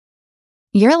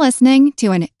You're listening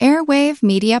to an Airwave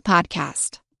Media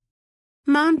Podcast.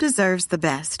 Mom deserves the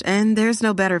best, and there's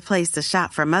no better place to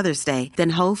shop for Mother's Day than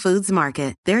Whole Foods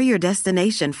Market. They're your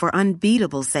destination for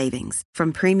unbeatable savings,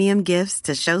 from premium gifts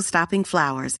to show-stopping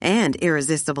flowers and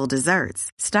irresistible desserts.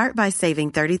 Start by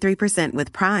saving 33%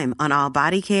 with Prime on all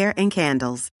body care and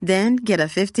candles. Then get a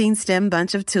 15-stem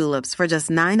bunch of tulips for just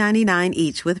 $9.99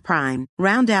 each with Prime.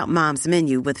 Round out Mom's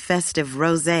menu with festive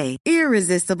rosé,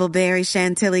 irresistible berry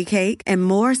chantilly cake, and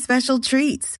more special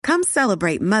treats. Come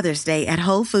celebrate Mother's Day at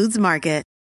Whole Foods Market.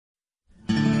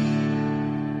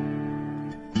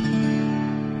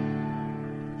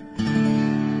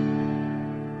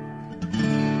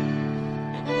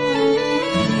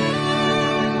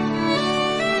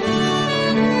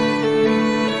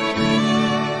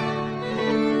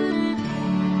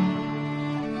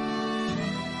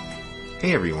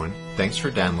 Hey everyone, thanks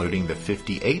for downloading the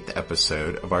 58th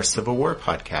episode of our Civil War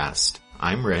podcast.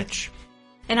 I'm Rich.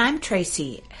 And I'm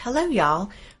Tracy. Hello y'all.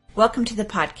 Welcome to the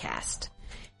podcast.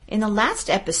 In the last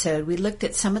episode, we looked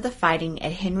at some of the fighting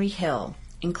at Henry Hill,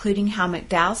 including how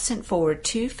McDowell sent forward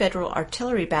 2 federal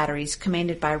artillery batteries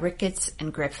commanded by Ricketts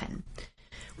and Griffin.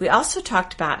 We also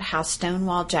talked about how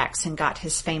Stonewall Jackson got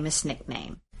his famous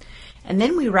nickname. And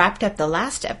then we wrapped up the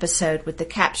last episode with the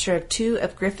capture of 2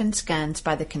 of Griffin's guns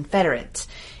by the Confederates,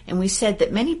 and we said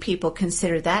that many people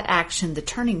consider that action the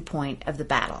turning point of the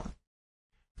battle.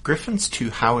 Griffin's 2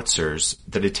 howitzers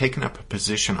that had taken up a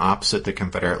position opposite the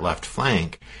Confederate left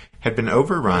flank had been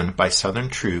overrun by Southern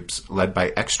troops led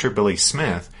by Extra Billy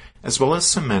Smith, as well as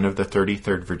some men of the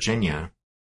 33rd Virginia.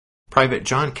 Private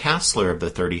John Cassler of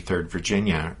the 33rd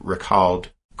Virginia recalled,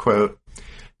 quote,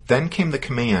 "Then came the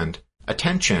command,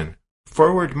 'Attention!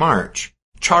 Forward march!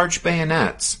 Charge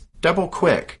bayonets! Double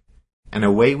quick!' And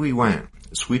away we went,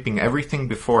 sweeping everything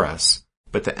before us,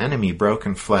 but the enemy broke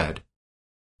and fled.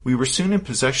 We were soon in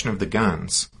possession of the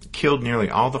guns, killed nearly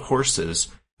all the horses,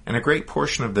 and a great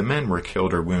portion of the men were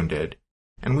killed or wounded.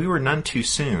 And we were none too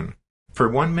soon, for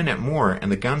 1 minute more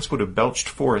and the guns would have belched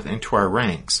forth into our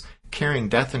ranks, carrying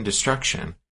death and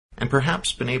destruction, and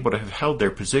perhaps been able to have held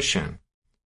their position.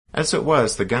 As it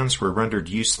was, the guns were rendered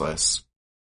useless.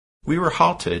 We were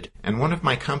halted, and one of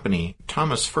my company,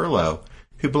 Thomas Furlow,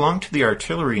 who belonged to the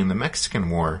artillery in the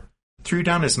Mexican War, threw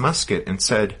down his musket and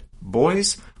said,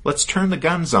 'Boys, let's turn the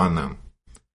guns on them.'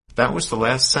 That was the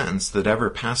last sentence that ever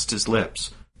passed his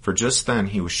lips, for just then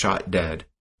he was shot dead."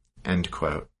 End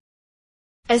quote.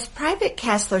 As Private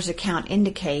Cassler's account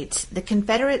indicates, the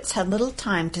Confederates had little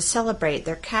time to celebrate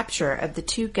their capture of the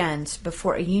 2 guns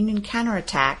before a Union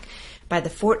counterattack by the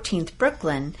 14th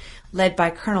Brooklyn, led by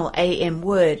Colonel A.M.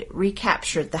 Wood,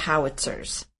 recaptured the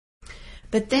howitzers.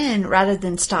 But then, rather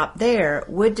than stop there,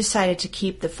 Wood decided to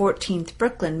keep the 14th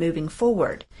Brooklyn moving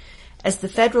forward. As the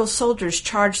Federal soldiers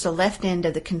charged the left end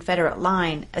of the Confederate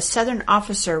line, a Southern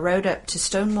officer rode up to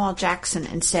Stonewall Jackson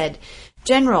and said,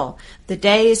 "General, the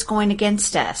day is going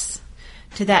against us."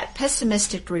 To that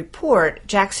pessimistic report,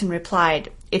 Jackson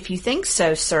replied, "If you think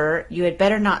so, sir, you had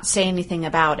better not say anything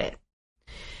about it."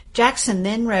 Jackson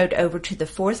then rode over to the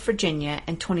 4th Virginia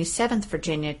and 27th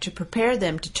Virginia to prepare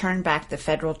them to turn back the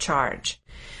Federal charge.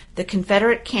 The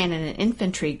Confederate cannon and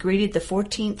infantry greeted the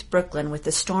 14th Brooklyn with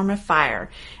a storm of fire,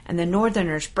 and the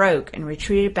Northerners broke and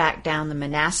retreated back down the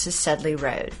Manassas-Sedley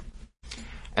Road.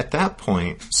 At that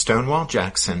point, Stonewall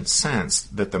Jackson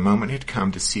sensed that the moment had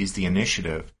come to seize the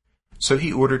initiative, so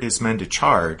he ordered his men to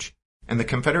charge, and the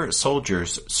Confederate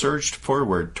soldiers surged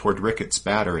forward toward Ricketts'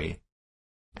 battery.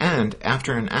 And,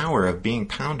 after an hour of being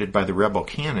pounded by the rebel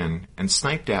cannon and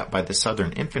sniped at by the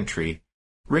Southern infantry,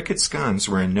 Ricketts' guns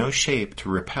were in no shape to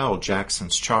repel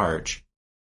Jackson's charge.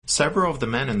 Several of the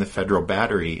men in the Federal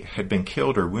battery had been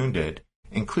killed or wounded,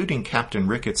 including Captain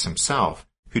Ricketts himself,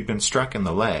 who'd been struck in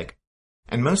the leg,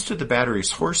 and most of the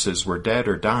battery's horses were dead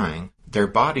or dying, their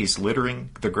bodies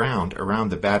littering the ground around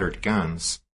the battered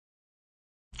guns.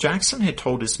 Jackson had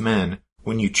told his men,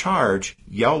 "When you charge,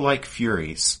 yell like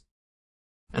furies."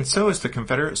 And so as the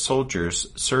Confederate soldiers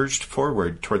surged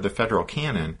forward toward the Federal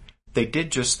cannon, they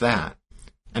did just that,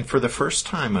 and for the first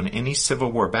time on any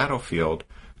Civil War battlefield,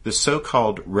 the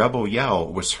so-called rebel yell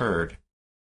was heard.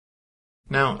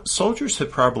 Now, soldiers had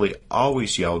probably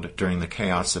always yelled during the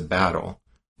chaos of battle,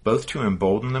 both to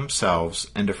embolden themselves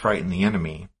and to frighten the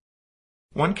enemy.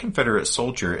 One Confederate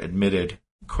soldier admitted,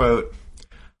 quote,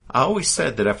 "I always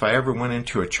said that if I ever went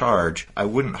into a charge, I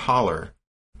wouldn't holler.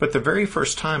 But the very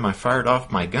first time I fired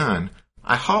off my gun,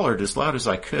 I hollered as loud as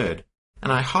I could,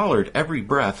 and I hollered every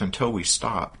breath until we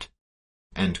stopped."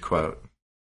 End quote.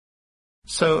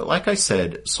 So, like I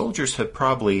said, soldiers have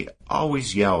probably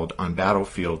always yelled on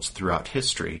battlefields throughout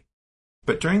history.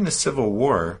 But during the Civil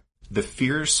War, the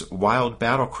fierce, wild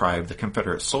battle cry of the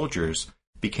Confederate soldiers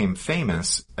became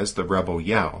famous as the rebel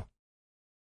yell.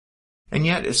 And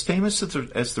yet, as famous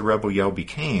as the rebel yell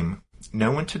became,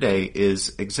 no one today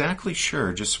is exactly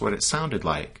sure just what it sounded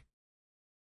like.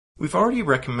 We've already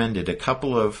recommended a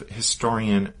couple of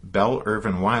historian Bell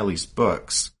Irvin Wiley's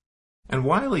books, and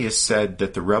Wiley has said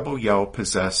that the rebel yell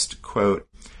possessed, quote,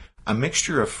 a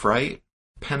mixture of fright,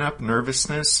 pent-up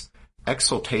nervousness,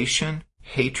 exultation,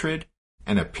 hatred,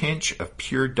 and a pinch of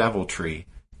pure deviltry,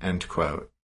 end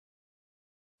quote.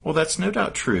 Well, that's no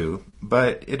doubt true,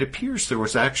 but it appears there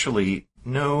was actually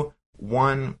no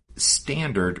one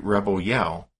standard rebel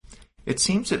yell. It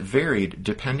seems it varied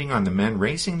depending on the men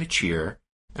raising the cheer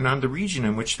and on the region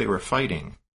in which they were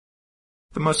fighting.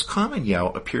 The most common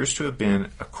yell appears to have been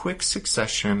a quick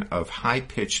succession of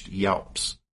high-pitched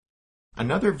yelps.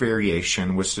 Another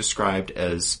variation was described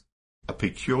as a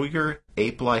peculiar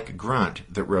ape-like grunt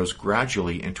that rose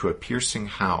gradually into a piercing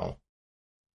howl.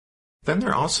 Then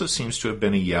there also seems to have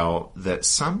been a yell that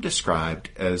some described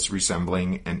as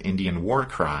resembling an Indian war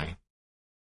cry.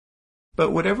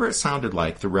 But whatever it sounded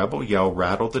like, the rebel yell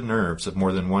rattled the nerves of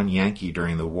more than one Yankee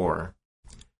during the war.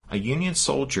 A Union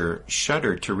soldier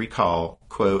shuddered to recall,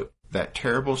 quote, that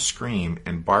terrible scream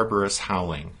and barbarous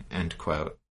howling, end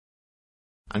quote.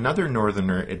 Another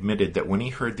Northerner admitted that when he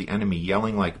heard the enemy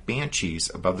yelling like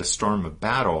banshees above the storm of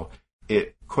battle,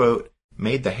 it, quote,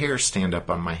 made the hair stand up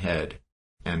on my head,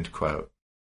 end quote.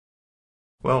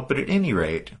 Well, but at any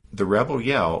rate, the rebel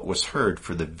yell was heard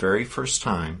for the very first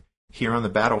time here on the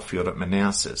battlefield at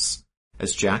Manassas,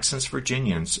 as Jackson's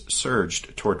Virginians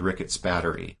surged toward Ricketts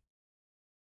Battery.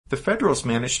 The Federals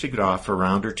managed to get off a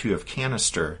round or two of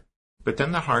canister, but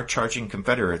then the hard-charging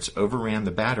Confederates overran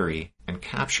the battery and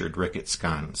captured Ricketts'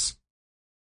 guns.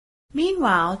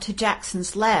 Meanwhile, to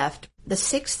Jackson's left, the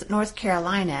 6th North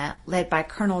Carolina, led by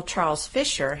Colonel Charles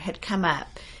Fisher, had come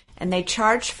up, and they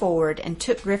charged forward and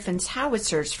took Griffin's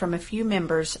howitzers from a few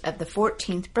members of the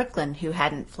 14th Brooklyn who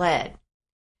hadn't fled.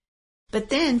 But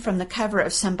then, from the cover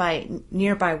of some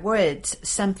nearby woods,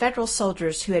 some Federal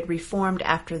soldiers who had reformed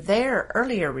after their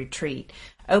earlier retreat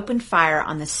opened fire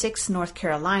on the 6th North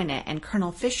Carolina, and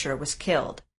Colonel Fisher was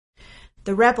killed.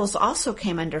 The rebels also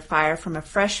came under fire from a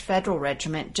fresh Federal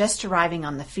regiment just arriving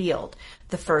on the field,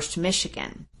 the 1st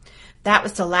Michigan. That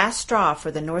was the last straw for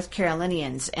the North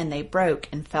Carolinians, and they broke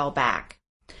and fell back.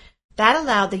 That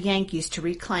allowed the Yankees to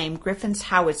reclaim Griffin's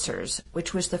howitzers,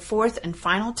 which was the 4th and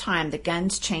final time the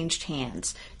guns changed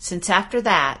hands, since after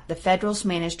that the Federals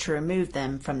managed to remove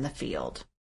them from the field.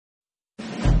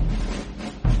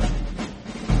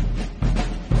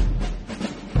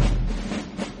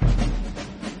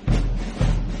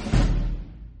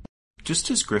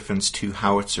 Just as Griffin's 2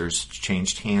 howitzers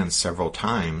changed hands several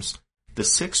times, the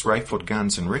 6 rifled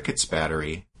guns in Ricketts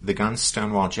Battery, the guns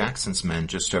Stonewall Jackson's men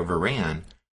just overran,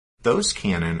 those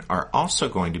cannon are also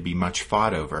going to be much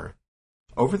fought over.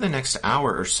 Over the next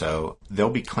hour or so,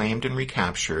 they'll be claimed and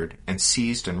recaptured and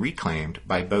seized and reclaimed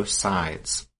by both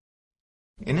sides.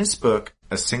 In his book,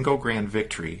 A Single Grand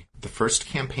Victory, The First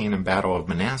Campaign and Battle of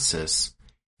Manassas,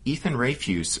 Ethan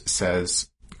Rayfuse says,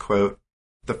 quote,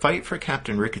 the fight for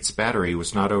Captain Ricketts' battery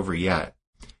was not over yet.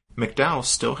 McDowell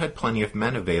still had plenty of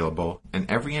men available and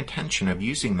every intention of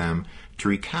using them to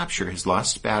recapture his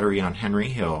lost battery on Henry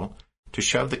Hill, to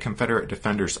shove the Confederate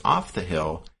defenders off the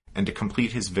hill, and to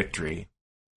complete his victory.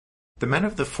 The men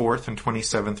of the 4th and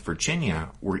 27th Virginia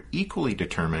were equally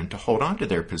determined to hold on to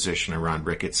their position around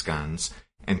Ricketts' guns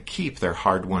and keep their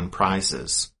hard-won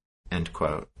prizes. End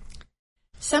quote.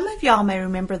 Some of y'all may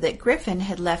remember that Griffin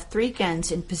had left 3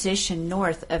 guns in position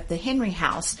north of the Henry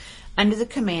House under the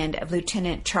command of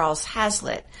Lieutenant Charles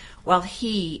Hazlitt, while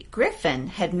he, Griffin,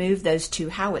 had moved those 2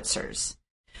 howitzers.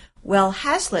 Well,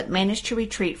 Hazlitt managed to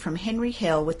retreat from Henry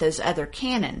Hill with those other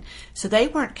cannon, so they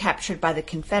weren't captured by the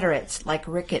Confederates like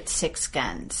Ricketts' 6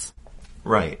 guns.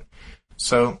 Right.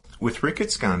 So, with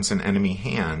Ricketts' guns in enemy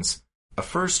hands, a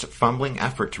first fumbling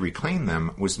effort to reclaim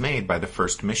them was made by the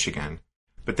 1st Michigan,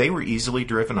 but they were easily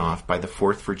driven off by the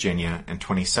 4th Virginia and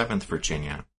 27th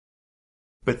Virginia.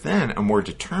 But then a more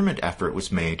determined effort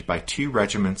was made by 2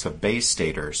 regiments of Bay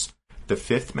Staters, the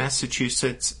 5th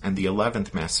Massachusetts and the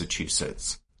 11th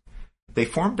Massachusetts. They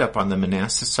formed up on the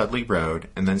Manassas-Sudley Road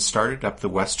and then started up the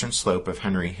western slope of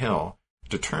Henry Hill,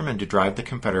 determined to drive the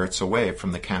Confederates away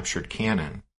from the captured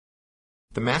cannon.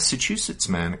 The Massachusetts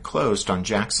men closed on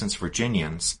Jackson's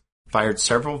Virginians, fired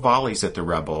several volleys at the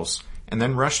rebels, and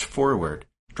then rushed forward,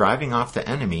 driving off the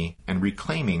enemy and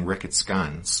reclaiming Ricketts'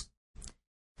 guns.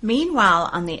 Meanwhile,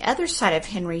 on the other side of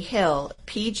Henry Hill,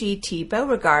 P.G.T.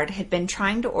 Beauregard had been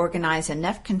trying to organize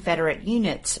enough Confederate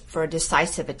units for a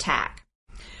decisive attack.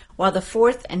 While the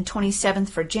 4th and 27th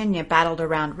Virginia battled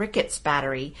around Ricketts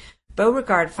Battery,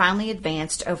 Beauregard finally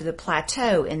advanced over the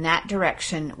plateau in that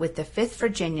direction with the 5th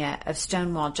Virginia of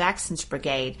Stonewall Jackson's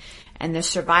brigade and the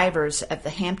survivors of the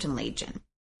Hampton Legion.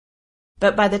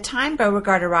 But by the time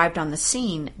Beauregard arrived on the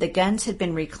scene, the guns had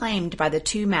been reclaimed by the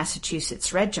 2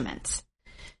 Massachusetts regiments.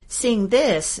 Seeing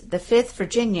this, the 5th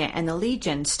Virginia and the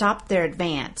Legion stopped their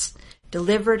advance,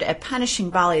 delivered a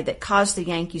punishing volley that caused the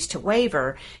Yankees to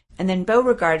waver, and then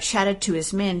Beauregard shouted to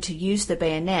his men to use the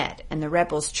bayonet, and the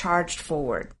rebels charged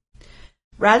forward.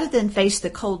 Rather than face the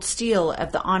cold steel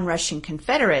of the onrushing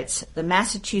Confederates, the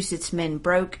Massachusetts men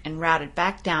broke and routed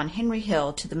back down Henry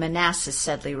Hill to the Manassas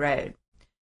Sedley Road.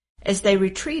 As they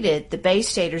retreated, the Bay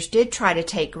Staters did try to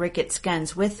take Ricketts'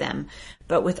 guns with them,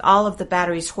 but with all of the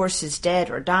battery's horses dead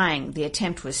or dying, the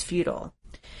attempt was futile.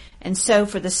 And so,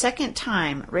 for the second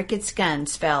time, Ricketts'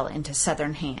 guns fell into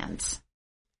Southern hands.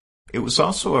 It was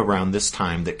also around this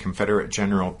time that Confederate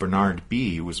General Bernard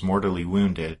Bee was mortally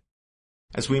wounded.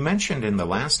 As we mentioned in the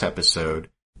last episode,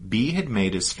 Bee had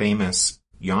made his famous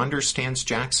 "Yonder stands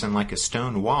Jackson like a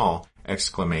stone wall"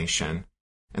 exclamation,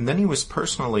 and then he was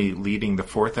personally leading the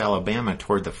 4th Alabama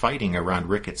toward the fighting around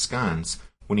Ricketts' guns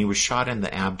when he was shot in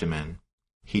the abdomen.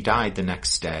 He died the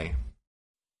next day.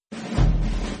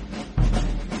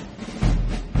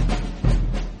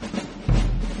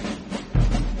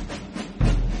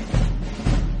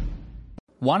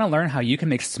 Want to learn how you can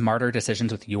make smarter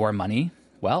decisions with your money?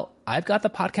 Well, I've got the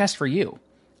podcast for you.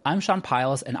 I'm Sean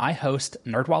Piles, and I host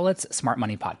NerdWallet's Smart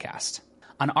Money Podcast.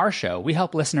 On our show, we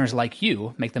help listeners like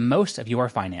you make the most of your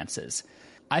finances.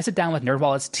 I sit down with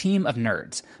NerdWallet's team of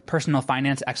nerds, personal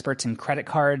finance experts in credit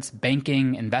cards,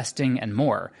 banking, investing, and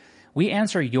more. We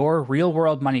answer your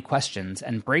real-world money questions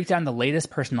and break down the latest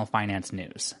personal finance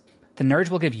news. The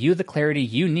nerds will give you the clarity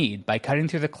you need by cutting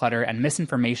through the clutter and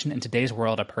misinformation in today's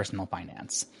world of personal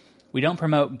finance. We don't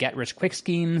promote get-rich-quick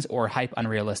schemes or hype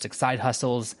unrealistic side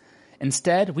hustles.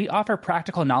 Instead, we offer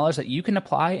practical knowledge that you can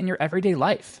apply in your everyday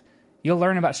life. You'll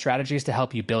learn about strategies to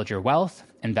help you build your wealth,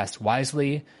 invest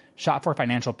wisely, shop for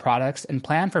financial products, and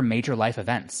plan for major life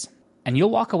events. And you'll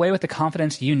walk away with the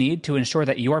confidence you need to ensure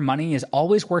that your money is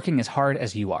always working as hard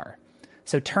as you are.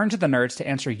 So turn to the nerds to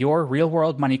answer your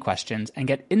real-world money questions and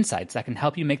get insights that can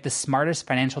help you make the smartest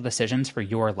financial decisions for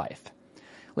your life.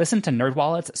 Listen to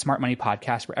NerdWallet's Smart Money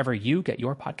Podcast wherever you get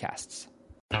your podcasts.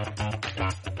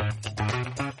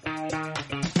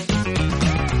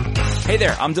 Hey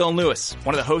there, I'm Dylan Lewis,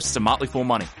 one of the hosts of Motley Fool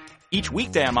Money. Each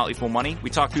weekday on Motley Fool Money, we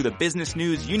talk through the business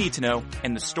news you need to know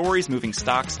and the stories moving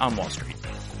stocks on Wall Street.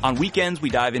 On weekends, we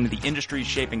dive into the industries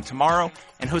shaping tomorrow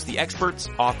and host the experts,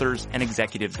 authors, and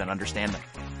executives that understand them.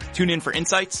 Tune in for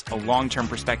insights, a long-term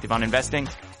perspective on investing,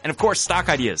 and of course, stock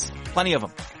ideas. Plenty of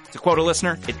them. To quote a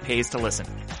listener, it pays to listen.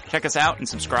 Check us out and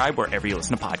subscribe wherever you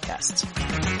listen to podcasts.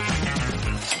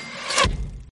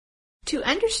 To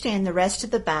understand the rest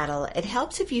of the battle, it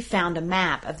helps if you found a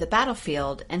map of the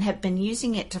battlefield and have been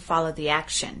using it to follow the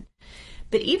action.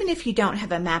 But even if you don't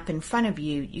have a map in front of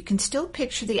you, you can still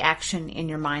picture the action in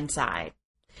your mind's eye.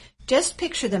 Just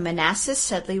picture the Manassas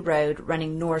Sedley Road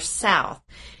running north-south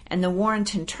and the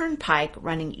Warrenton Turnpike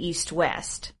running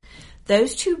east-west.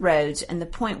 Those two roads and the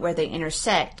point where they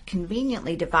intersect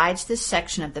conveniently divides this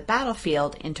section of the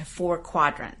battlefield into 4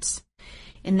 quadrants.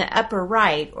 In the upper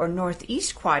right or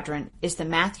northeast quadrant is the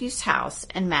Matthews House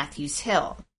and Matthews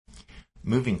Hill.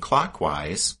 Moving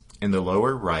clockwise, in the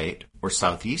lower right or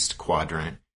southeast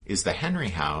quadrant is the Henry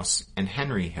House and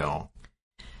Henry Hill.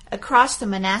 Across the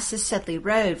Manassas Sedley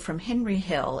Road from Henry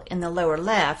Hill in the lower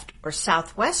left or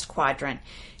southwest quadrant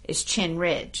is Chin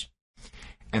Ridge.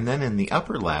 And then in the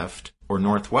upper left or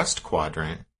northwest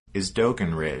quadrant is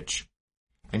Dogan Ridge.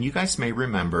 And you guys may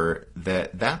remember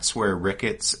that that's where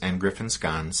Ricketts and Griffin's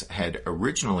guns had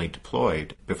originally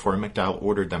deployed before McDowell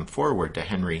ordered them forward to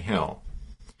Henry Hill.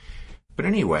 But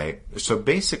anyway, so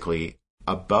basically,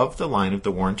 above the line of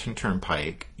the Warrenton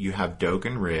Turnpike, you have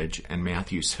Dogan Ridge and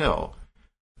Matthews Hill.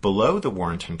 Below the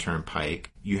Warrenton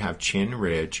Turnpike, you have Chin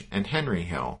Ridge and Henry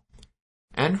Hill.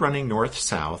 And running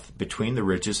north-south between the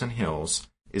ridges and hills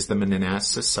is the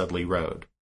Manassas Sedley Road.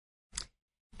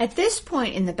 At this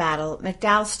point in the battle,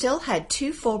 McDowell still had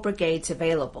 2 full brigades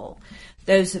available,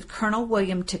 those of Colonel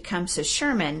William Tecumseh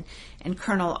Sherman and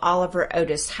Colonel Oliver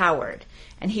Otis Howard,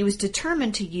 and he was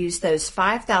determined to use those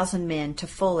 5,000 men to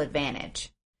full advantage.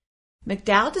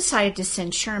 McDowell decided to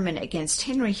send Sherman against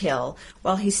Henry Hill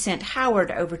while he sent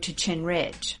Howard over to Chin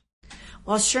Ridge.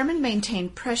 While Sherman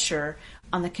maintained pressure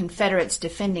on the Confederates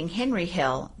defending Henry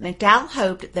Hill, McDowell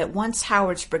hoped that once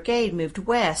Howard's brigade moved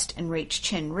west and reached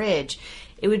Chin Ridge,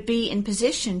 it would be in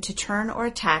position to turn or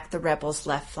attack the rebels'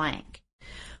 left flank.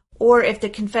 or if the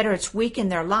Confederates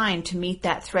weakened their line to meet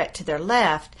that threat to their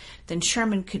left, then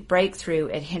Sherman could break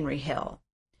through at Henry Hill.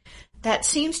 That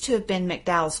seems to have been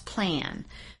McDowell's plan,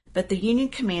 but the Union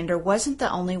commander wasn't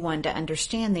the only one to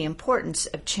understand the importance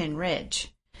of Chinn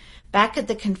Ridge. Back at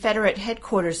the Confederate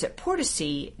headquarters at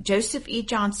Portasea, Joseph E.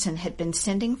 Johnston had been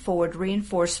sending forward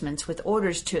reinforcements with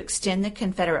orders to extend the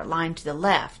Confederate line to the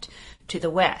left, to the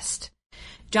west.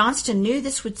 Johnston knew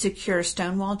this would secure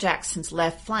Stonewall Jackson's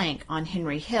left flank on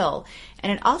Henry Hill,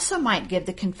 and it also might give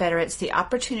the Confederates the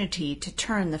opportunity to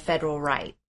turn the Federal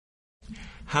right.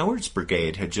 Howard's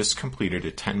brigade had just completed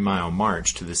a 10-mile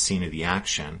march to the scene of the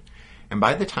action, and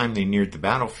by the time they neared the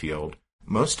battlefield,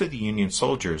 most of the Union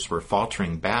soldiers were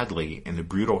faltering badly in the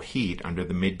brutal heat under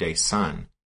the midday sun,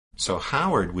 so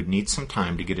Howard would need some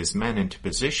time to get his men into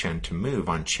position to move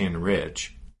on Chinn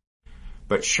Ridge.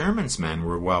 But Sherman's men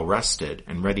were well rested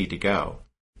and ready to go,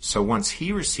 so once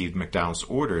he received McDowell's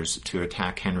orders to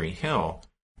attack Henry Hill,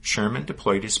 Sherman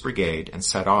deployed his brigade and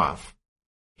set off.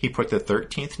 He put the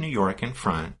 13th New York in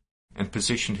front and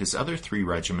positioned his other 3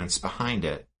 regiments behind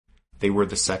it. They were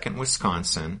the 2nd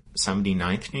Wisconsin,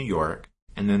 79th New York,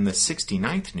 and then the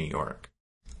 69th New York.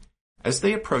 As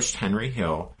they approached Henry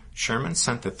Hill, Sherman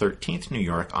sent the 13th New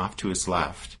York off to his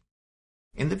left.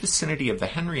 In the vicinity of the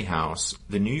Henry House,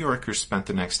 the New Yorkers spent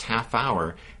the next half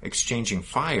hour exchanging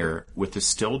fire with the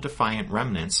still defiant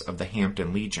remnants of the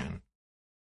Hampton Legion.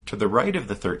 To the right of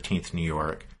the 13th New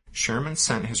York, Sherman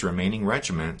sent his remaining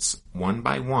regiments, one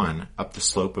by one, up the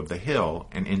slope of the hill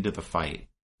and into the fight.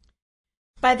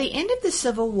 By the end of the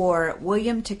Civil War,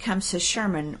 William Tecumseh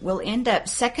Sherman will end up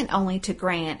second only to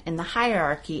Grant in the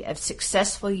hierarchy of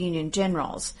successful Union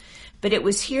generals, but it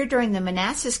was here during the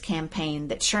Manassas campaign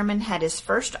that Sherman had his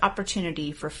first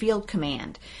opportunity for field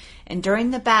command, and during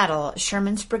the battle,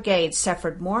 Sherman's brigade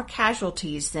suffered more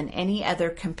casualties than any other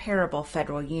comparable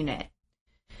Federal unit.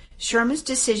 Sherman's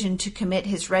decision to commit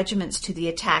his regiments to the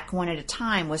attack one at a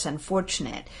time was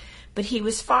unfortunate, but he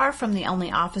was far from the only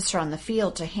officer on the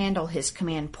field to handle his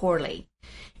command poorly.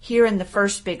 Here in the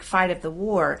first big fight of the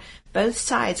war, both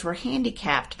sides were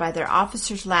handicapped by their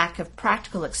officers' lack of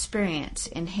practical experience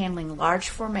in handling large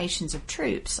formations of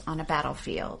troops on a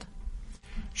battlefield.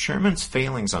 Sherman's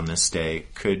failings on this day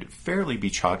could fairly be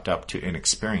chalked up to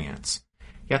inexperience,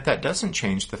 yet that doesn't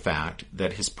change the fact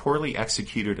that his poorly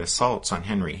executed assaults on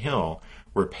Henry Hill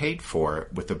were paid for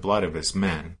with the blood of his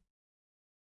men.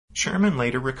 Sherman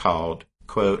later recalled,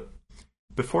 quote,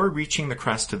 "Before reaching the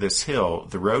crest of this hill,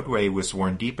 the roadway was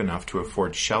worn deep enough to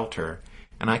afford shelter,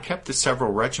 and I kept the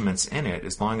several regiments in it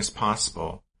as long as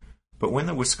possible. But when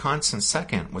the Wisconsin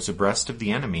 2nd was abreast of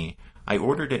the enemy, I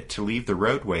ordered it to leave the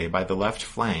roadway by the left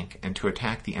flank and to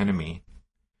attack the enemy.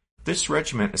 This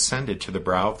regiment ascended to the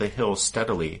brow of the hill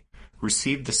steadily,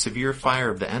 received the severe fire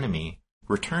of the enemy,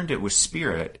 returned it with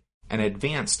spirit, and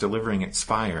advanced delivering its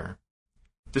fire.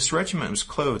 This regiment was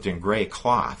clothed in gray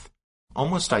cloth,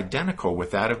 almost identical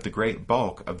with that of the great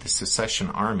bulk of the secession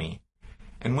army,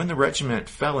 and when the regiment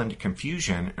fell into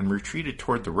confusion and retreated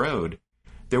toward the road,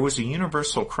 there was a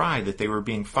universal cry that they were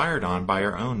being fired on by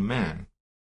our own men.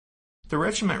 The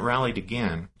regiment rallied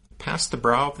again, passed the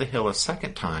brow of the hill a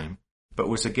second time, but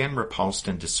was again repulsed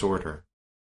in disorder.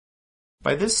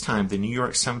 By this time the New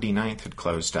York 79th had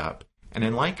closed up, and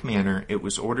in like manner it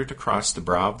was ordered to cross the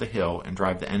brow of the hill and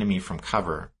drive the enemy from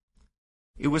cover.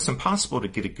 It was impossible to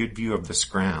get a good view of this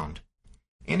ground.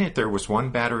 In it there was one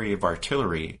battery of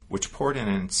artillery, which poured an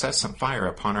incessant fire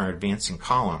upon our advancing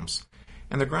columns,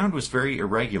 and the ground was very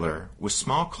irregular, with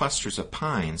small clusters of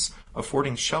pines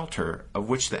affording shelter, of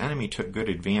which the enemy took good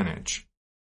advantage.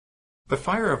 The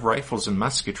fire of rifles and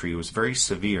musketry was very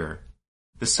severe.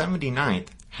 The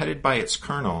 79th, headed by its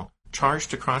colonel,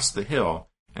 charged across the hill,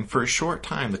 and for a short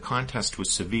time the contest was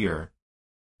severe.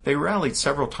 They rallied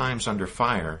several times under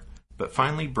fire, but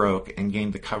finally broke and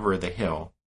gained the cover of the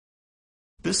hill.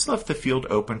 This left the field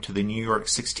open to the New York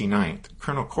 69th,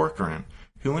 Colonel Corcoran,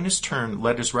 who in his turn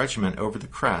led his regiment over the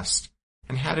crest,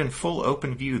 and had in full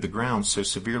open view the ground so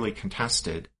severely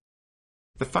contested.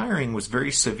 The firing was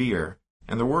very severe,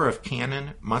 and the whir of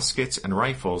cannon, muskets, and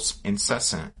rifles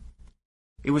incessant.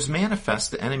 It was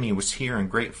manifest the enemy was here in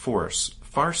great force,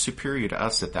 far superior to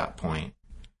us at that point.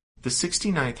 The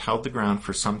 69th held the ground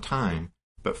for some time,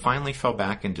 but finally fell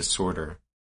back in disorder."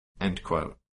 End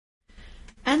quote.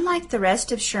 Unlike the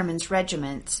rest of Sherman's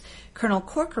regiments, Colonel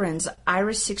Corcoran's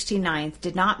Irish 69th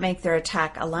did not make their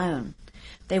attack alone.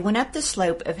 They went up the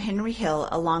slope of Henry Hill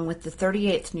along with the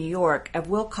 38th New York of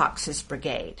Wilcox's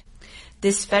brigade.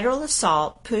 This Federal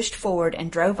assault pushed forward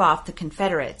and drove off the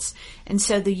Confederates, and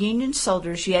so the Union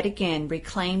soldiers yet again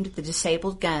reclaimed the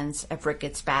disabled guns of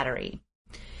Ricketts Battery.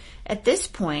 At this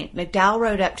point, McDowell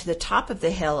rode up to the top of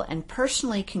the hill and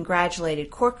personally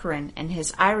congratulated Corcoran and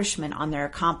his Irishmen on their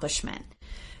accomplishment.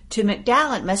 To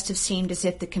McDowell, it must have seemed as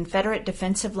if the Confederate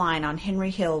defensive line on Henry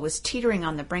Hill was teetering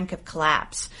on the brink of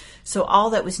collapse, so all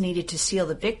that was needed to seal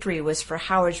the victory was for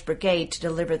Howard's brigade to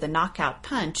deliver the knockout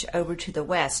punch over to the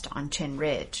west on Chin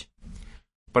Ridge.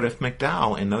 But if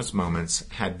McDowell in those moments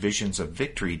had visions of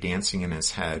victory dancing in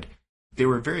his head, they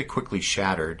were very quickly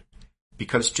shattered,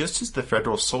 because just as the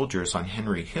Federal soldiers on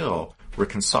Henry Hill were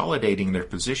consolidating their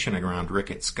position around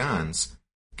Ricketts' guns,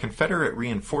 Confederate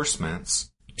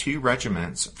reinforcements, 2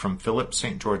 regiments from Philip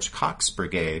St. George Cocke's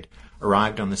brigade,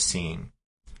 arrived on the scene.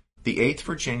 The 8th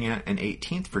Virginia and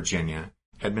 18th Virginia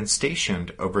had been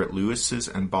stationed over at Lewis's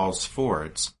and Ball's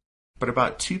fords, but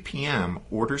about 2 p.m.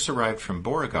 orders arrived from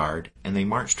Beauregard and they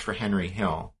marched for Henry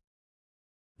Hill.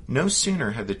 No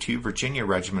sooner had the 2 Virginia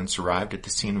regiments arrived at the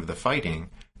scene of the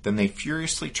fighting than they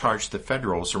furiously charged the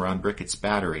Federals around Ricketts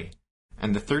Battery,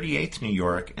 and the 38th New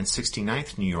York and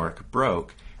 69th New York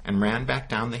broke and ran back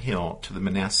down the hill to the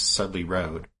Manassas-Sudley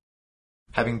Road.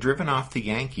 Having driven off the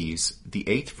Yankees, the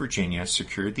 8th Virginia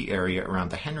secured the area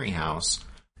around the Henry House,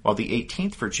 while the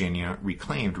 18th Virginia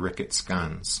reclaimed Ricketts'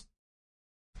 guns.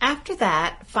 After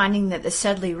that, finding that the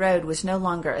Sudley Road was no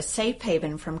longer a safe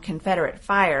haven from Confederate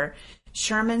fire,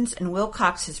 Sherman's and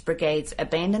Wilcox's brigades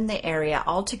abandoned the area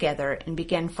altogether and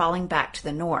began falling back to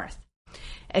the north.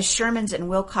 As Sherman's and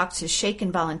Wilcox's shaken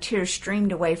volunteers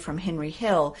streamed away from Henry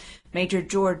Hill, Major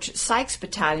George Sykes'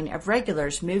 battalion of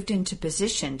regulars moved into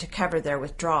position to cover their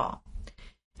withdrawal.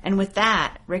 And with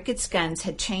that, Ricketts' guns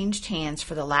had changed hands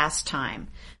for the last time.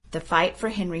 The fight for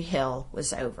Henry Hill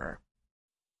was over.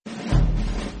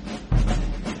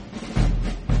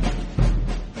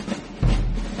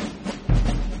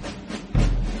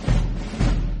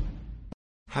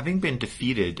 Having been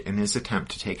defeated in his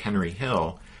attempt to take Henry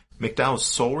Hill, McDowell's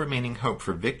sole remaining hope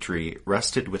for victory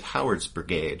rested with Howard's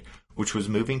brigade, which was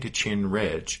moving to Chin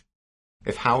Ridge.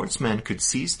 If Howard's men could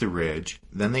seize the ridge,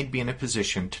 then they'd be in a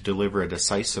position to deliver a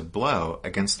decisive blow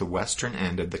against the western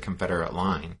end of the Confederate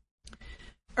line.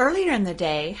 Earlier in the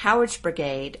day, Howard's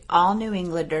brigade, all New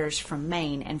Englanders from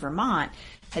Maine and Vermont,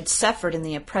 had suffered in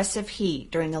the oppressive heat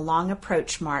during the long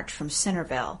approach march from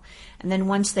Centerville, and then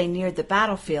once they neared the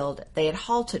battlefield, they had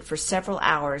halted for several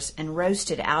hours and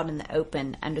roasted out in the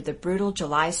open under the brutal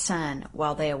July sun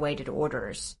while they awaited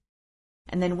orders.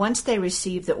 And then once they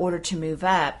received the order to move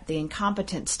up, the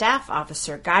incompetent staff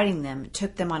officer guiding them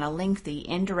took them on a lengthy,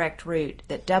 indirect route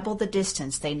that doubled the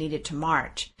distance they needed to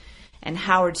march, and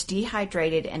Howard's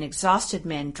dehydrated and exhausted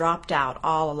men dropped out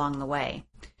all along the way.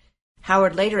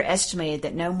 Howard later estimated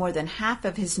that no more than half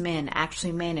of his men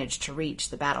actually managed to reach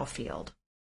the battlefield.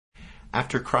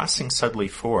 After crossing Sudley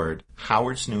Ford,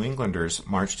 Howard's New Englanders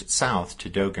marched south to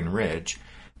Dogan Ridge,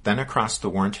 then across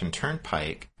the Warrenton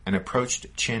Turnpike, and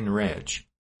approached Chin Ridge.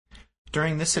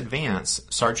 During this advance,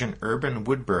 Sergeant Urban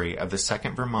Woodbury of the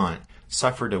 2nd Vermont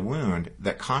suffered a wound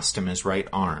that cost him his right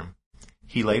arm.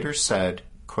 He later said,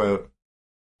 quote,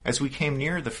 "As we came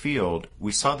near the field,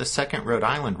 we saw the 2nd Rhode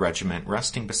Island Regiment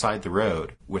resting beside the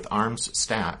road, with arms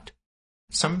stacked.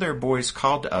 Some of their boys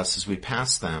called to us as we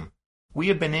passed them, 'We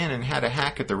have been in and had a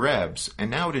hack at the Rebs, and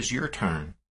now it is your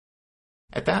turn.'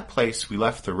 At that place we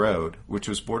left the road, which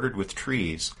was bordered with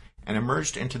trees, and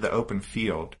emerged into the open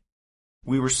field.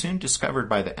 We were soon discovered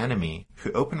by the enemy,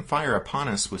 who opened fire upon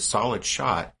us with solid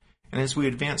shot, and as we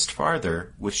advanced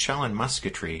farther, with shell and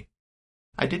musketry.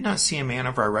 I did not see a man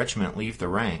of our regiment leave the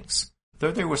ranks,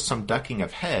 though there was some ducking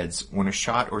of heads when a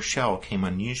shot or shell came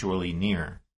unusually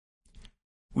near.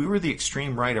 We were the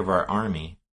extreme right of our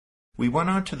army. We went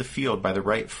on to the field by the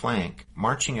right flank,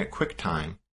 marching at quick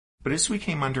time, but as we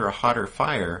came under a hotter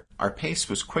fire, our pace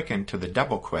was quickened to the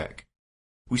double quick.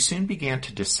 We soon began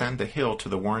to descend the hill to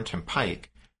the Warrenton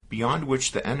Pike, beyond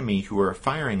which the enemy who were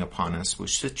firing upon us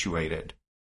was situated.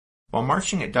 While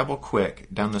marching at double quick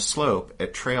down the slope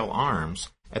at Trail Arms,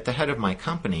 at the head of my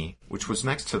company, which was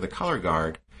next to the color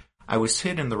guard, I was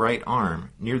hit in the right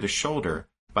arm, near the shoulder,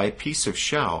 by a piece of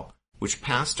shell, which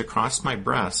passed across my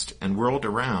breast and whirled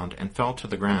around and fell to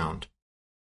the ground.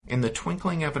 In the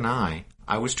twinkling of an eye,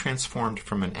 I was transformed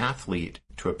from an athlete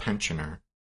to a pensioner."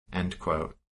 End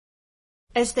quote.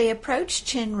 As they approached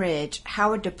Chin Ridge,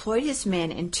 Howard deployed his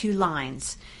men in 2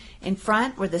 lines. In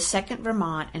front were the 2nd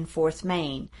Vermont and 4th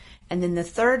Maine, and then the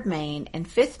 3rd Maine and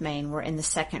 5th Maine were in the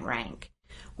second rank.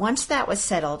 Once that was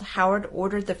settled, Howard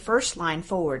ordered the first line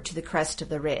forward to the crest of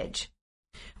the ridge.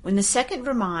 When the 2nd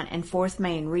Vermont and 4th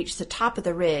Maine reached the top of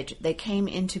the ridge, they came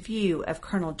into view of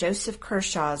Colonel Joseph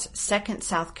Kershaw's 2nd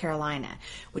South Carolina,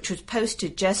 which was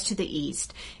posted just to the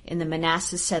east in the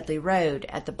Manassas-Sudley Road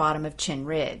at the bottom of Chin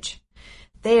Ridge.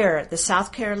 There, the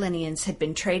South Carolinians had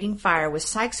been trading fire with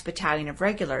Sykes' battalion of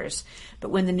regulars, but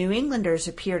when the New Englanders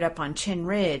appeared up on Chin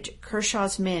Ridge,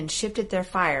 Kershaw's men shifted their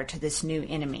fire to this new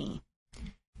enemy.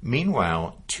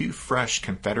 Meanwhile, 2 fresh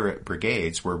Confederate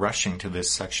brigades were rushing to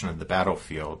this section of the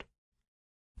battlefield.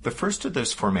 The first of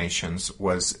those formations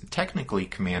was technically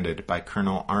commanded by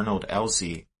Colonel Arnold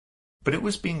Elzey, but it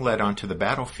was being led onto the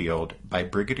battlefield by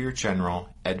Brigadier General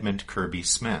Edmund Kirby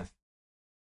Smith.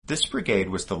 This brigade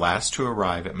was the last to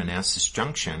arrive at Manassas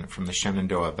Junction from the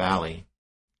Shenandoah Valley.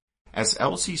 As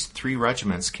Elzey's 3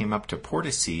 regiments came up to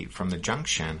Portishead from the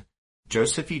junction,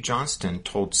 Joseph E. Johnston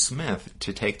told Smith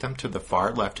to take them to the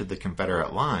far left of the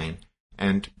Confederate line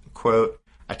and, quote,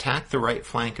 attack the right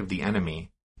flank of the enemy,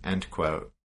 end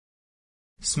quote.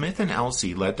 Smith and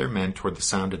Elzey led their men toward the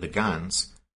sound of the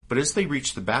guns, but as they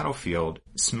reached the battlefield,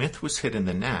 Smith was hit in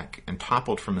the neck and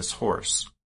toppled from his horse.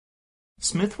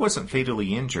 Smith wasn't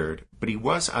fatally injured, but he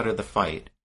was out of the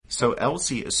fight, so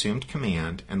Elzey assumed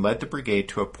command and led the brigade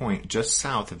to a point just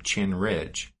south of Chin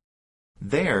Ridge.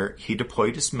 There, he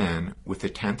deployed his men with the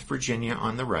 10th Virginia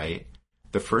on the right,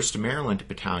 the 1st Maryland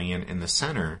Battalion in the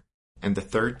center, and the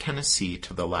 3rd Tennessee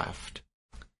to the left.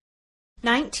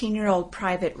 19-year-old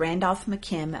Private Randolph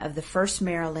McKim of the 1st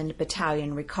Maryland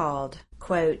Battalion recalled,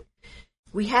 quote,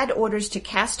 we had orders to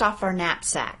cast off our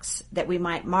knapsacks, that we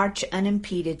might march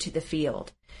unimpeded to the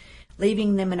field.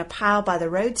 Leaving them in a pile by the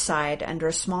roadside under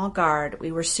a small guard, we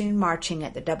were soon marching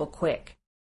at the double quick.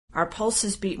 Our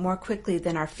pulses beat more quickly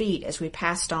than our feet as we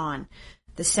passed on,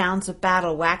 the sounds of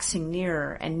battle waxing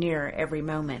nearer and nearer every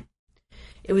moment.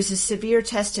 It was a severe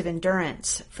test of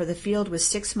endurance, for the field was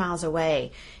 6 miles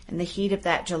away, and the heat of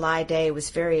that July day was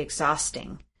very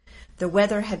exhausting. The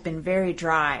weather had been very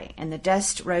dry, and the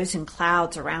dust rose in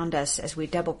clouds around us as we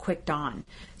double-quicked on.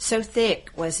 So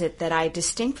thick was it that I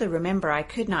distinctly remember I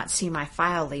could not see my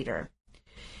file leader.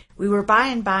 We were by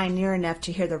and by near enough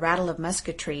to hear the rattle of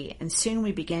musketry, and soon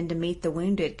we began to meet the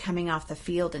wounded coming off the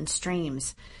field in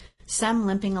streams, some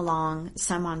limping along,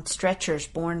 some on stretchers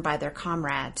borne by their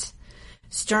comrades.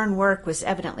 Stern work was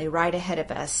evidently right ahead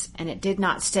of us, and it did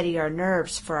not steady our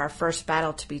nerves for our first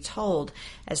battle to be told,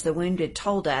 as the wounded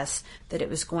told us, that it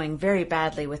was going very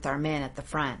badly with our men at the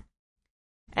front.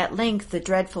 At length the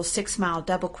dreadful 6-mile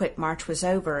double-quick march was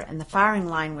over, and the firing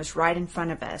line was right in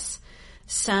front of us.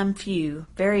 Some few,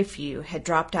 very few, had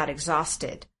dropped out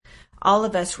exhausted. All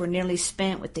of us were nearly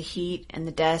spent with the heat and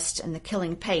the dust and the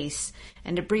killing pace,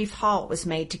 and a brief halt was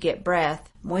made to get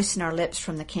breath, moisten our lips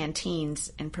from the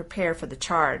canteens, and prepare for the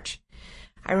charge.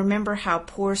 I remember how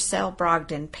poor Sel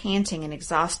Brogdon, panting and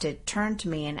exhausted, turned to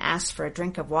me and asked for a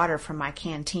drink of water from my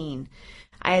canteen.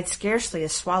 I had scarcely a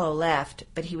swallow left,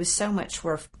 but he was so much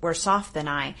worse off than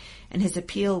I, and his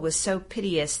appeal was so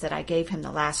piteous that I gave him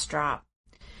the last drop.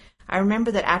 I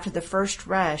remember that after the first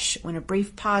rush, when a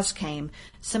brief pause came,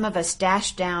 some of us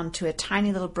dashed down to a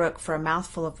tiny little brook for a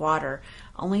mouthful of water,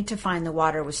 only to find the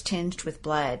water was tinged with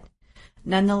blood.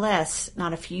 None the less,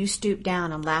 not a few stooped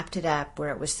down and lapped it up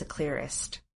where it was the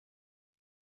clearest.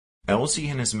 Elzey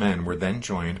and his men were then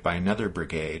joined by another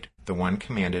brigade, the one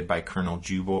commanded by Colonel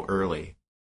Jubal Early.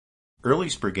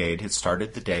 Early's brigade had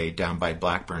started the day down by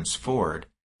Blackburn's Ford,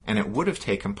 and it would have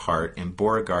taken part in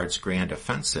Beauregard's grand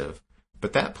offensive,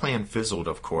 but that plan fizzled,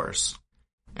 of course.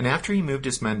 And after he moved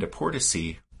his men to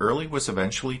Portishead, Early was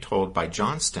eventually told by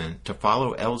Johnston to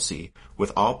follow Elzey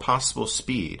with all possible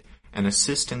speed and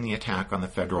assist in the attack on the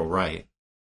Federal right.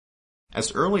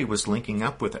 As Early was linking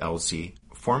up with Elzey,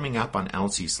 forming up on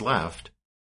Elzey's left,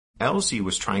 Elzey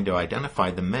was trying to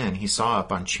identify the men he saw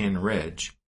up on Chin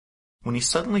Ridge. When he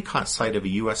suddenly caught sight of a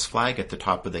U.S. flag at the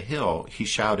top of the hill, he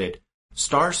shouted,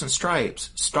 "Stars and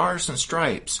stripes! Stars and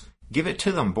stripes! Give it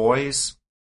to them, boys!"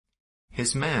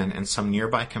 His men and some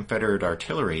nearby Confederate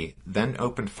artillery then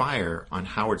opened fire on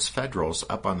Howard's Federals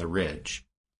up on the ridge.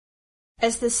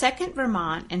 As the 2nd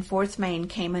Vermont and 4th Maine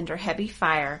came under heavy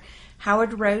fire,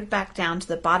 Howard rode back down to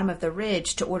the bottom of the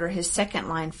ridge to order his second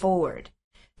line forward.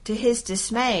 To his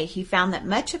dismay, he found that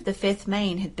much of the 5th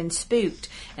Maine had been spooked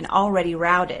and already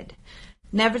routed.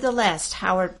 Nevertheless,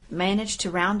 Howard managed to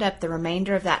round up the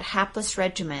remainder of that hapless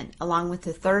regiment along with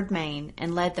the 3rd Maine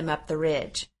and led them up the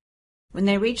ridge. When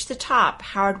they reached the top,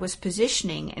 Howard was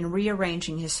positioning and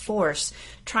rearranging his force,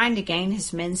 trying to gain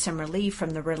his men some relief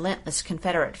from the relentless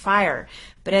Confederate fire,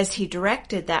 but as he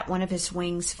directed that one of his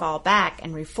wings fall back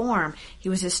and reform, he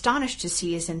was astonished to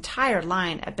see his entire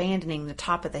line abandoning the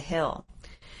top of the hill.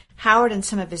 Howard and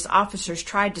some of his officers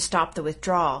tried to stop the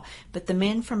withdrawal, but the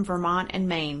men from Vermont and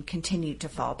Maine continued to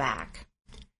fall back.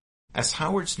 As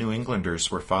Howard's New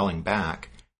Englanders were falling back,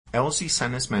 Elzey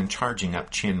sent his men charging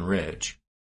up Chin Ridge.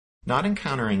 Not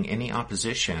encountering any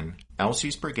opposition,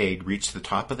 Elzey's brigade reached the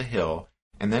top of the hill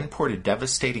and then poured a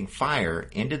devastating fire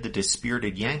into the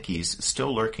dispirited Yankees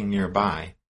still lurking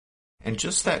nearby. And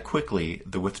just that quickly,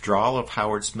 the withdrawal of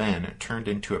Howard's men turned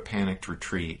into a panicked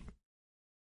retreat.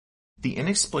 The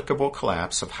inexplicable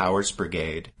collapse of Howard's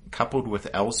brigade, coupled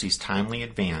with Elzey's timely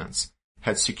advance,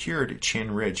 had secured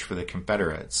Chinn Ridge for the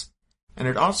Confederates, and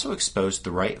it also exposed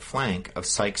the right flank of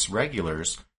Sykes'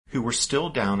 regulars who were still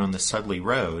down on the Sudley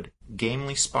Road,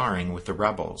 gamely sparring with the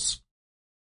rebels.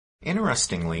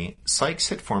 Interestingly, Sykes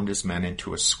had formed his men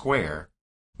into a square,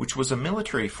 which was a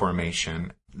military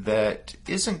formation that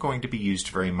isn't going to be used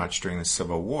very much during the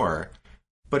Civil War,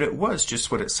 but it was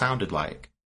just what it sounded like.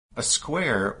 A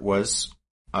square was,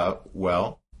 a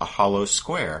hollow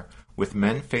square, with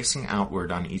men facing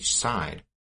outward on each side.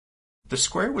 The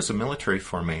square was a military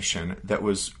formation that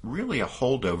was really a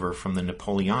holdover from the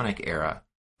Napoleonic era,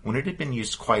 when it had been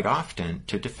used quite often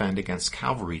to defend against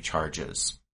cavalry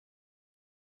charges.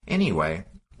 Anyway,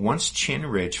 once Chinn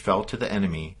Ridge fell to the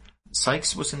enemy,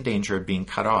 Sykes was in danger of being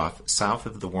cut off south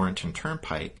of the Warrenton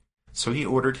Turnpike, so he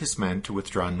ordered his men to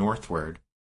withdraw northward.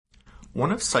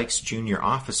 One of Sykes' junior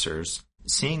officers,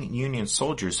 seeing Union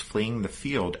soldiers fleeing the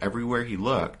field everywhere he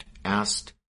looked,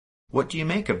 asked, "What do you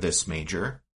make of this,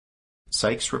 Major?"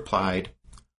 Sykes replied,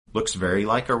 "Looks very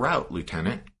like a rout,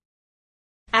 Lieutenant."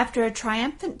 After a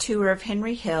triumphant tour of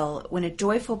Henry Hill, when a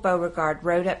joyful Beauregard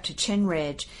rode up to Chinn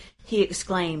Ridge, he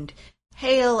exclaimed,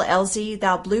 "Hail, Elzey,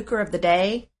 thou Blucher of the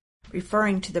day!"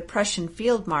 referring to the Prussian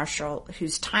field marshal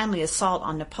whose timely assault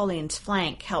on Napoleon's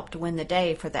flank helped win the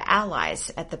day for the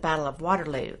Allies at the Battle of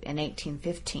Waterloo in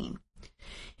 1815.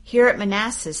 Here at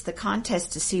Manassas, the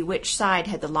contest to see which side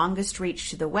had the longest reach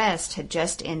to the west had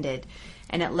just ended,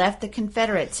 and it left the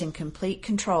Confederates in complete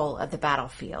control of the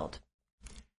battlefield.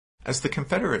 As the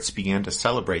Confederates began to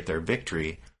celebrate their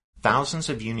victory, thousands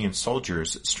of Union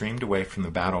soldiers streamed away from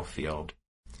the battlefield.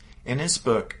 In his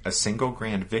book, A Single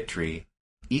Grand Victory,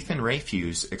 Ethan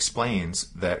Rayfuse explains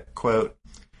that, quote,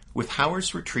 "With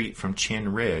Howard's retreat from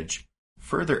Chinn Ridge,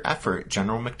 further effort,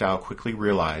 General McDowell quickly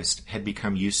realized, had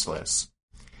become useless.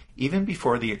 Even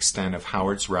before the extent of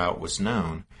Howard's rout was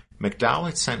known, McDowell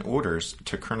had sent orders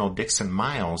to Colonel Dixon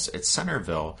Miles at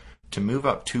Centerville to move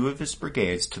up 2 of his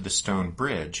brigades to the Stone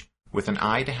Bridge, with an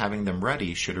eye to having them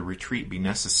ready should a retreat be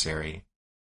necessary.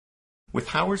 With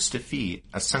Howard's defeat,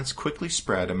 a sense quickly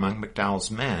spread among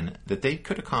McDowell's men that they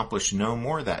could accomplish no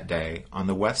more that day on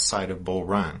the west side of Bull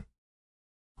Run.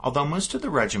 Although most of the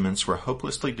regiments were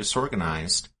hopelessly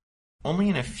disorganized, only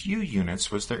in a few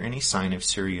units was there any sign of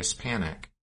serious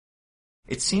panic.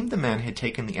 It seemed the men had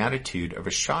taken the attitude of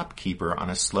a shopkeeper on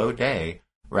a slow day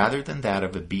rather than that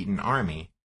of a beaten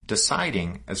army,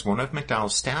 deciding, as one of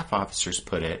McDowell's staff officers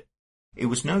put it, it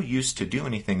was no use to do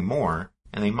anything more,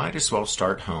 and they might as well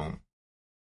start home.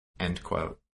 End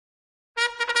quote.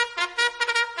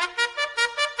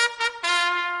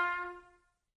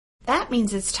 That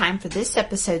means it's time for this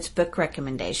episode's book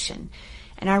recommendation.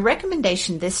 And our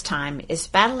recommendation this time is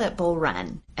Battle at Bull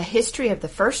Run, A History of the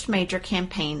First Major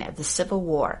Campaign of the Civil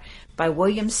War by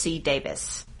William C.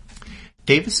 Davis.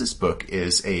 Davis's book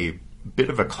is a bit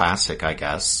of a classic, I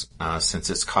guess, since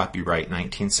it's copyright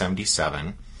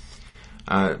 1977.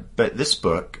 But this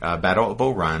book, Battle at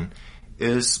Bull Run,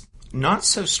 is not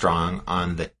so strong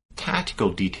on the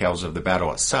tactical details of the battle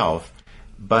itself,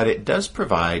 but it does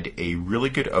provide a really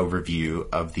good overview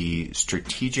of the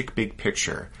strategic big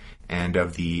picture and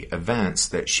of the events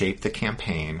that shape the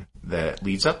campaign that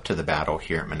leads up to the battle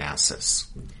here at Manassas.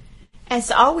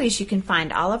 As always, you can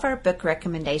find all of our book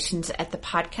recommendations at the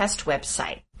podcast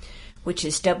website, which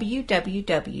is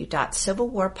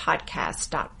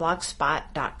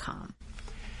www.civilwarpodcast.blogspot.com.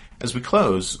 As we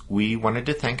close, we wanted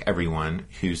to thank everyone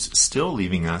who's still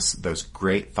leaving us those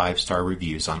great 5-star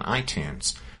reviews on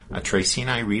iTunes. Tracy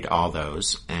and I read all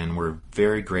those, and we're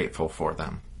very grateful for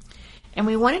them. And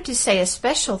we wanted to say a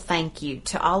special thank you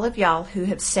to all of y'all who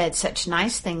have said such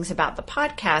nice things about the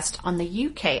podcast on the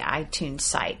UK iTunes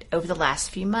site over the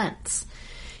last few months.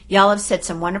 Y'all have said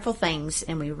some wonderful things,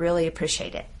 and we really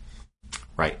appreciate it.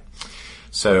 Right.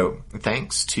 So,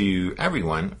 thanks to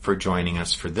everyone for joining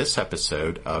us for this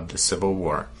episode of The Civil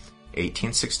War,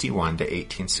 1861 to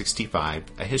 1865,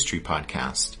 a history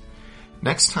podcast.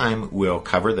 Next time, we'll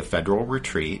cover the Federal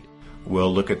retreat,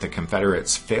 we'll look at the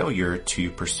Confederates' failure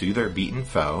to pursue their beaten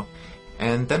foe,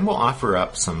 and then we'll offer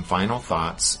up some final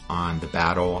thoughts on the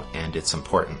battle and its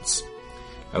importance.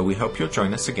 We hope you'll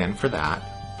join us again for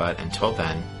that, but until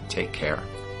then, take care.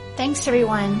 Thanks,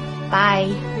 everyone.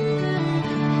 Bye.